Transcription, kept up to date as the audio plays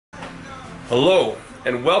Hello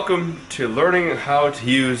and welcome to learning how to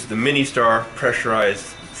use the Ministar pressurized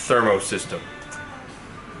thermo system.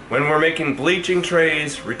 When we're making bleaching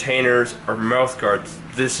trays, retainers, or mouth guards,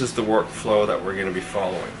 this is the workflow that we're going to be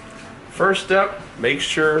following. First step, make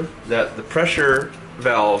sure that the pressure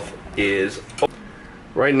valve is open.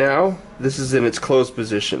 Right now, this is in its closed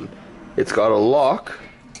position. It's got a lock.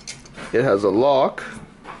 It has a lock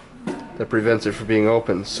that prevents it from being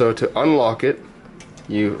open. So to unlock it,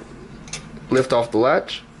 you lift off the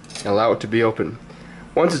latch and allow it to be open.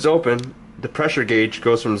 Once it's open, the pressure gauge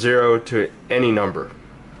goes from 0 to any number.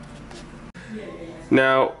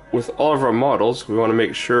 Now, with all of our models, we want to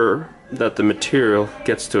make sure that the material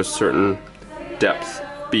gets to a certain depth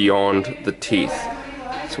beyond the teeth.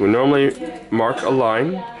 So we normally mark a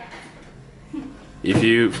line. If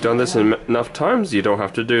you've done this enough times, you don't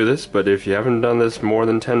have to do this, but if you haven't done this more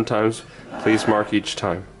than 10 times, please mark each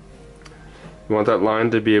time. You want that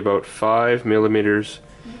line to be about 5 millimeters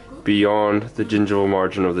beyond the gingival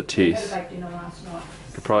margin of the teeth. You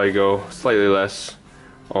could probably go slightly less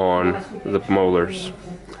on the molars.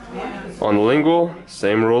 On the lingual,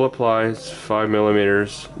 same rule applies, 5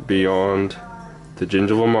 millimeters beyond the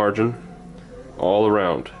gingival margin all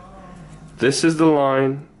around. This is the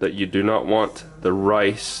line that you do not want the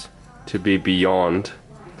rice to be beyond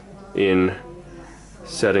in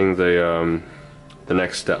setting the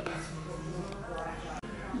next step.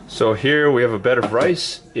 So here we have a bed of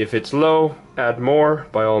rice. If it's low, add more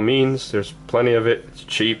by all means. There's plenty of it. It's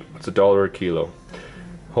cheap. It's $1 a kilo.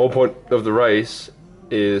 Whole point of the rice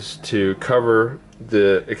is to cover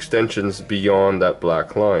the extensions beyond that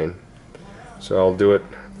black line. So I'll do it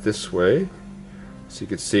this way so you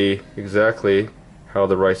can see exactly how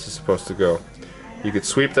the rice is supposed to go. You could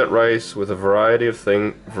sweep that rice with a variety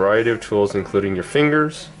of tools, including your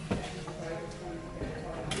fingers.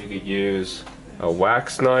 You could use a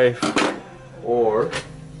wax knife or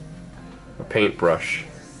a paintbrush.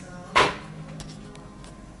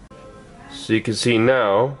 So you can see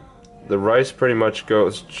now the rice pretty much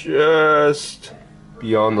goes just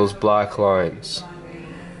beyond those black lines.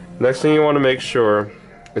 Next thing you want to make sure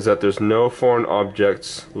is that there's no foreign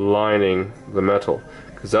objects lining the metal,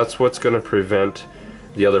 because that's what's going to prevent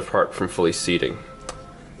the other part from fully seating.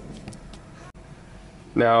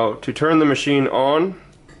 Now, to turn the machine on,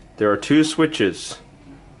 there are 2 switches.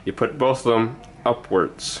 You put both of them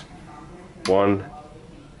upwards. 1,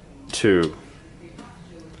 2.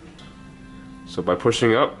 So by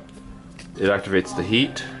pushing up, it activates the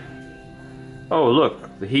heat. Oh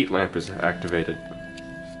look, the heat lamp is activated.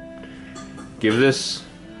 Give this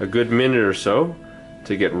a good minute or so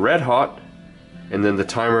to get red hot, and then the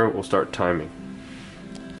timer will start timing.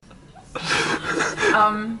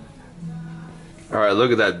 Alright,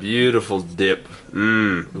 look at that beautiful dip.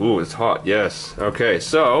 Ooh, it's hot, yes. Okay,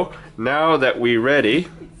 so now that we're ready,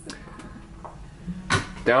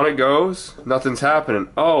 down it goes. Nothing's happening.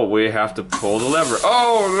 Oh, we have to pull the lever.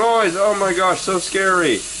 Oh, noise! Oh my gosh, so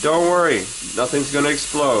scary. Don't worry, nothing's gonna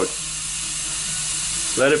explode.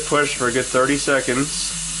 Let it push for a good 30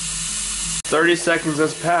 seconds. 30 seconds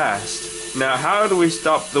has passed. Now, how do we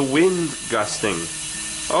stop the wind gusting?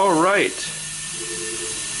 Oh, right.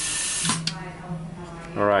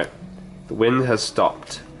 Alright, the wind has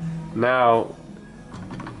stopped. Now,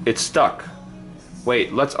 it's stuck.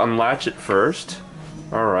 Wait, let's unlatch it first.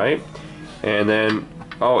 Alright, and then,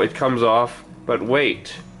 oh, it comes off, but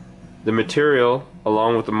wait. The material,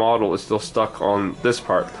 along with the model, is still stuck on this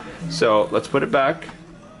part. So, let's put it back.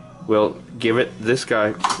 We'll give it, this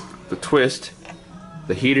guy, the twist.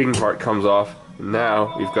 The heating part comes off.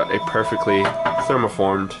 Now, we've got a perfectly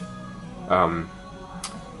thermoformed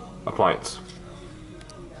appliance.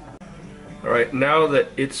 Alright, now that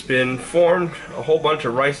it's been formed, a whole bunch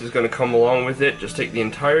of rice is going to come along with it. Just take the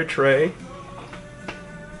entire tray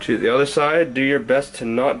to the other side. Do your best to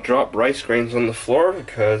not drop rice grains on the floor,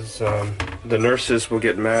 because the nurses will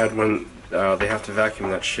get mad when they have to vacuum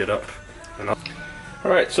that shit up.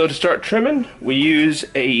 Alright, so to start trimming, we use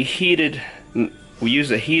a heated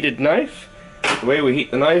knife. The way we heat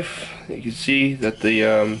the knife, you can see that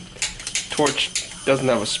the torch doesn't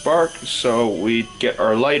have a spark, so we get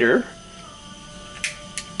our lighter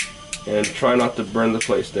and try not to burn the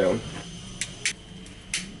place down.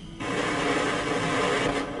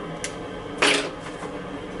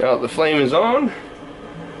 Now the flame is on.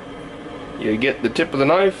 You get the tip of the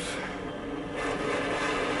knife,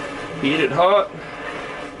 heat it hot,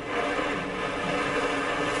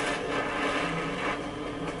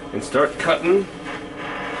 and start cutting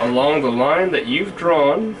along the line that you've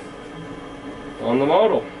drawn on the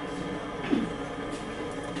model.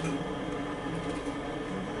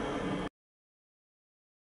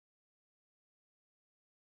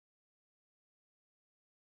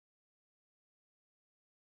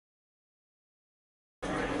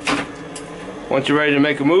 Once you're ready to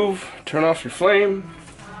make a move, turn off your flame.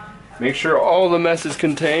 Make sure all the mess is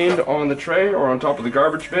contained on the tray or on top of the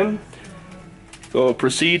garbage bin. So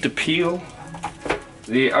proceed to peel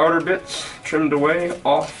the outer bits trimmed away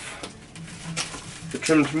off the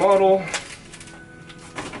trimmed model.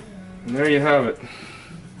 And there you have it.